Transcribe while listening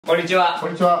こんにちは。こ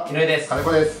んにちは。井上です。金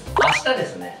子です。明日で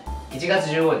すね、1月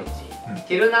15日、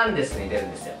ヒルナンデスに出る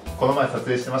んですよ。この前撮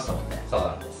影してましたもんね。そう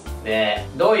なんです。で、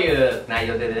どういう内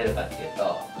容で出るかっていう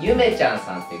と、ゆめちゃん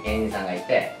さんっていう芸人さんがい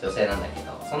て、女性なんだけ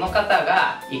ど、その方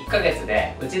が1ヶ月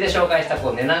でうちで紹介した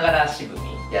こう寝ながら足踏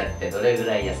みやってどれぐ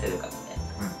らい痩せるかみた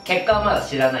いな、結果はまだ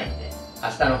知らないんで、明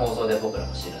日の放送で僕ら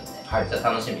も知るんで、ちょっと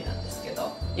楽しみなんですけど、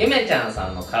ゆめちゃんさ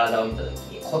んの体を見た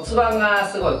時、骨盤が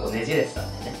すごいこうねじれてた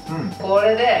んでね、こ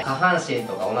れで下半身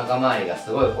とかお腹周りがす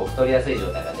ごいこう太りやすい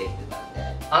状態ができてたんで、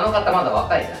あの方まだ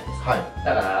若いじゃないですか、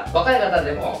だから若い方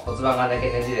でも骨盤がだけ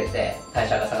ねじれて代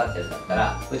謝が下がってるんだった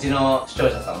ら、うちの視聴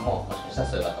者さんももしかしたら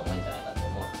そういう方もいいんじゃないかと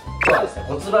思う。今日はですね、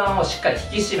骨盤をしっかり引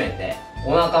き締めて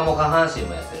お腹も下半身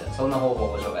も痩せる、そんな方法を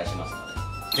ご紹介しますの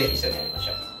で、ぜひ一緒にやりまし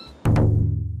ょう。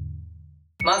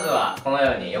まずはこの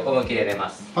ように横向きで寝ま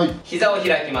す。膝を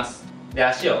開きます。で、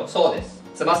足をそうです、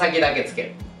つま先だけつけ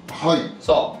る。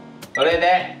そう、それ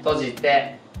で閉じ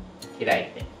て開い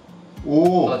て、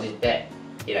閉じて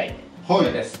開いて、こ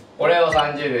れです。これを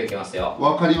30秒いきますよ。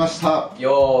わかりました。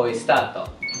よーいスタート。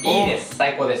いいです、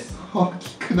最高です。効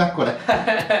くなこれ。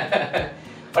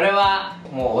これは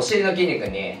もうお尻の筋肉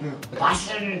にバ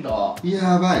シュンと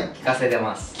やばい、効かせて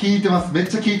ます。効いてます、めっ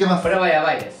ちゃ効いてます。これはや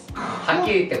ばいです。はっ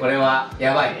きり言ってこれは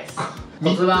やばいです。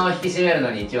骨盤を引き締める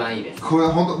のに一番いいです。これ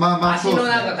は本当、まあ足の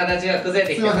なんか形が崩れ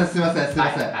てきてます。すいませんすい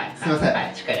ませんは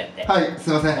い、しっかりやって。はい、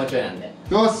すいません。もうちょいなんで。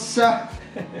よっしゃ。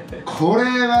これ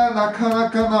はなか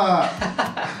なか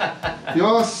な。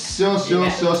よしよしよ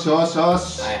しよしよしよ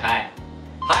し。はいはい、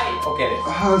OK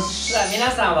です。じゃあ皆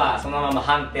さんはそのまま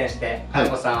反転して、金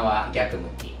子さんは逆向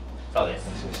き。そうです。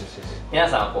皆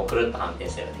さんはこうくるっと反転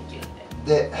すればできるん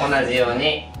で、同じよう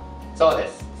に。そうで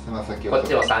す。つま先をこっ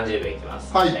ちも30秒いきま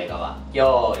す。左側、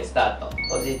よーいスタート。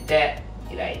閉じて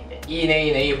開いて。いいねい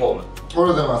いね、いいフォーム。ありがとう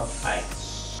ございます。はい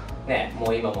ね、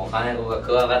もう今もう金子が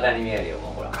クワガタに見えるよ。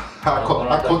もうほら、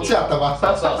こっち頭。そ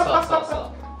う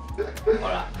ほ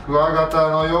ら、クワガタ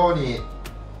のように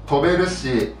飛べる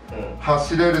し、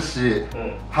走れるし、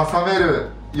挟める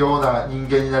ような人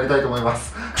間になりたいと思いま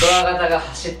す。クワガタが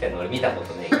走ってるの俺見たこ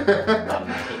とねえけど、あん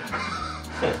まり。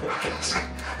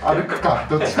歩くか、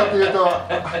どっちかというと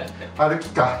歩き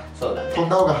か。そうだね、飛ん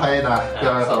だ方が早いな。はい、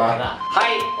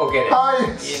OK です。はい、いい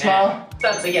ね。さ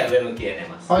あ次は上向きで寝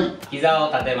ます。膝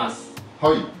を立てます。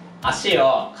足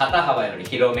を肩幅より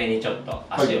広めにちょっと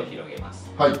足を広げま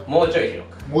す。もうちょい広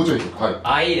く。もうちょい広く。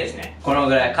あ、いいですね。この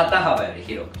ぐらい肩幅より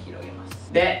広く広げま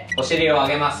す。で、お尻を上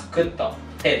げます。クッと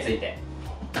手ついて、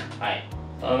はい、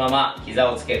そのまま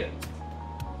膝をつける、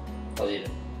閉じる、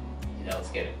膝を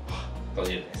つける、閉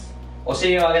じるです。お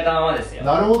尻を上げたままですよ。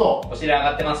なるほど。お尻上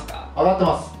がってますか？上がって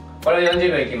ます。これを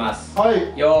40秒いきます。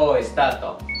よーいスター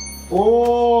ト。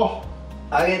お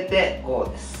ー、上げてこ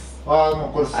うです。も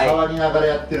うこれ触りながら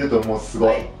やってるともうす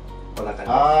ごい、こんな感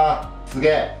じです。すげ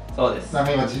え。そうです。なん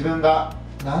か今自分が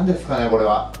何ですかね、これ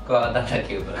はクワガタの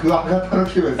気分。クワガタの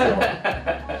気分ですよ。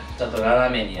ちょっと斜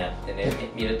めになってね、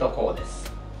見るとこうで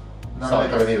す。斜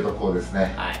めから見るとこうです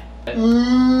ね。う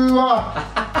ーわ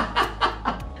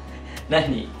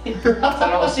何その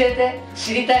教えて、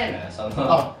知りたいのよ、そ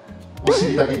のお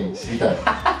尻だけに知りたい。違う、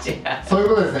そういう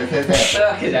ことですね、先生。そういう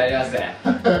わけじゃありません。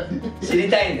知り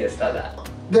たいんです、ただ。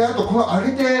で、あとこの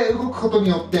上げて動くことに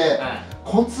よって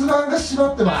骨盤が締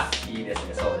まってます。いいです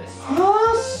ね、そうです。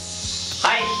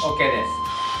はい、OK で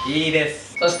す。いいで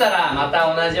す。そしたらま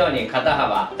た同じように肩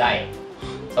幅大、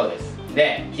そうです。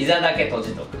で、膝だけ閉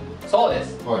じとく。そうで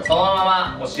す。その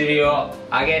ままお尻を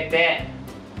上げて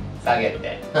下げ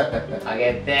て上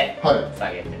げて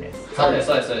下げてです。そうです、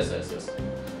そうです、そうです、そうです。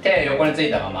手横につ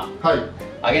いたまま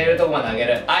上げれるとこまで上げ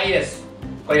る。あ、いいです。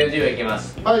これ40秒いきま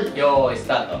す。よーいス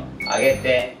タート。上げ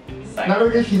て下げて。なる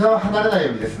べく膝は離れない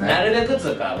ようにですね。なるべくつ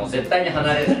うかもう絶対に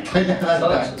離れない。絶対に離れ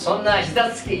ない。そんな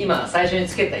膝つけ、今最初に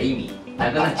つけた意味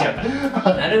なくなっちゃうか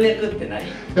ら。なるべくって何？い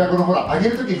や、このほら上げ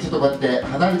るときにちょっとこうやって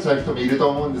離れちゃう人もいると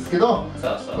思うんですけど、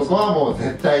ここはもう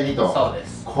絶対にと。そうで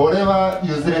す。これは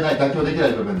譲れない、妥協できな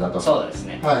い部分だと。そうです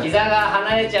ね。膝が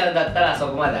離れちゃうんだったらそ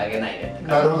こまで上げないでって。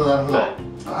なるほどなるほど。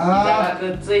膝がく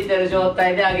っついてる状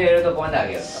態で上げれるとこまで上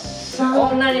げると。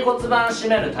こんなに骨盤締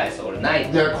める体操俺な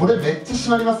い。いや、これめっちゃ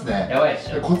締まりますね。やばいで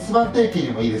しょ。骨盤底筋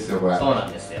にもいいですよ、これ。そうな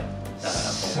んですよ。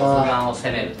だから骨盤を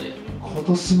攻めるという。今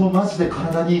年もマジで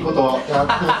体にいいことやってま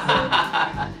すね。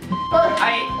は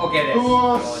い、OK です。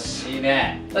よし、いい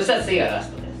ね。そしたら次がラ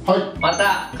ストです。ま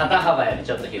た肩幅より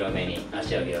ちょっと広めに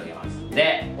足を広げます。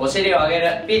で、お尻を上げ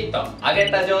る。ピッと上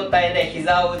げた状態で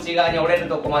膝を内側に折れる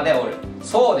とこまで折る。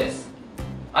そうです。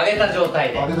上げた状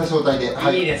態で。上げた状態で。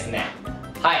いいですね。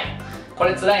はい。こ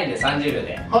れ辛いんで30秒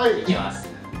でいきます。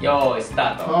よーいスタ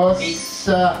ート。よっ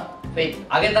しゃ。上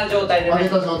げた状態でね、上げ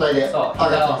た状態で、そう、上が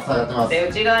ってます、上がってます。で、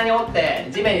内側に折って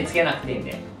地面につけなくていいん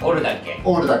で、折るだけ、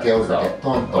折るだけ、折るだけ、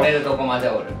トントン。折れるとこまで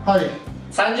折る。はい。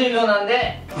30秒なん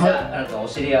で、お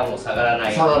尻はもう下がらな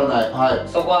い。下がらない。はい。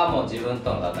そこはもう自分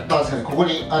との戦い。確かにここ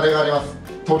にあれがあります。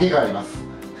トゲがあります。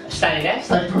下にね、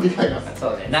下にトゲがあります。そ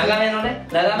うね、長めのね、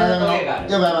長めのトゲがあ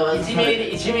る。やばいやばい。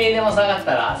1ミリでも下がっ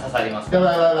たら刺さります。や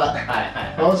ばいやばいやばい。はい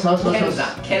はい。よしよしよしよし。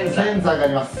剣山があ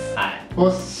ります。はい。お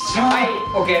っしゃー。はい、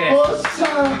OK です。おっし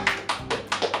ゃー。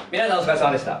皆さんお疲れ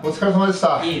様でした。お疲れ様でし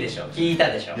た。いいでしょ、効いた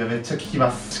でしょ。いや、めっちゃ効き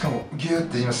ます。しかもギューっ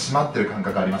て今締まってる感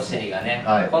覚あります。お尻がね、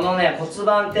はい、このね、骨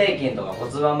盤底筋とか骨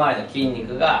盤周りの筋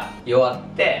肉が弱っ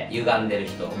て歪んでる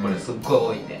人、これすっごい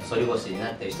多いんで、反り腰にな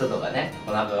ってる人とかね、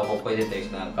お腹がぽっこり出てる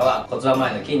人なんかは骨盤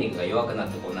周りの筋肉が弱くなっ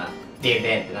てこんなビンビ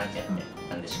ンってなっちゃって、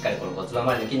なんでしっかりこの骨盤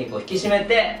周りの筋肉を引き締め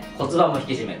て、骨盤も引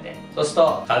き締めて、そうする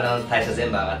と体の代謝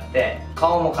全部上がって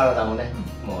顔も体もね、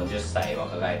もう10歳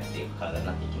若返っていく体に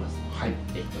なっていきます。はい、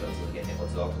ぜひこれを続けて骨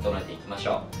盤を整えていきまし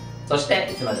ょう。そして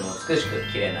いつまでも美し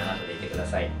く綺麗なあなたでいてくだ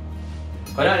さい。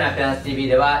このようにアピアランス TV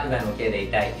では今にも綺麗でい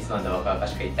たい、いつまでも若々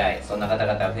しくいたい、そんな方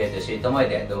々が増えてほしいと思い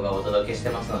で動画をお届けし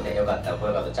てますので、よかったら高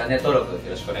評価とチャンネル登録よ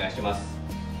ろしくお願いします。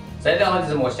それでは本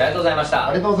日もご視聴ありがとうございました。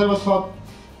ありがとうございました。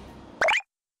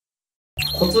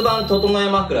骨盤整え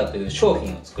枕という商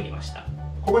品を作りました。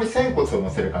ここに仙骨を乗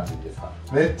せる感じですか。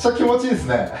めっちゃ気持ちいいです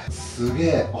ね。すげ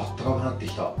えあったかくなって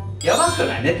きた。やばく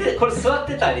ない？寝て、これ座っ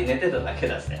てたり寝てただけ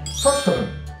だぜ。さっ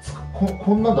き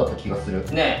こんなんだった気がする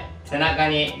ねえ、背中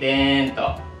にでーんと。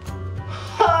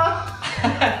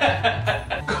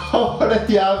こ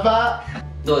れやば。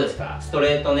どうですか？スト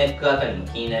レートネックあたりも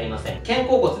気になりません？肩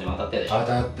甲骨にも当たってるでしょ？当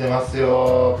たってます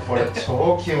よ。これ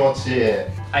超気持ちいい。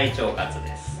はい、腸活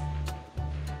です。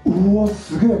うわ、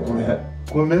すげえ。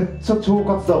これめっちゃ腸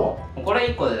活だわ。これ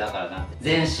1個でだからな、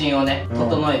全身をね、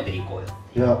整えていこ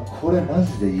うよ。いや、これマ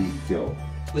ジでいいっすよ。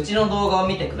うちの動画を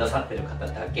見てくださってる方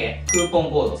だけクーポ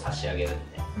ンコードを差し上げるんで、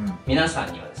皆さ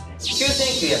んにはですね、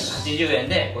9980円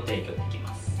でご提供でき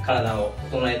ます。体を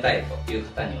整えたいという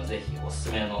方にはぜひおす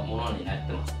すめのものになっ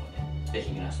てますので、ぜ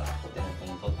ひ皆さんお手元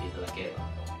に取っていただければ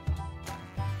と思います。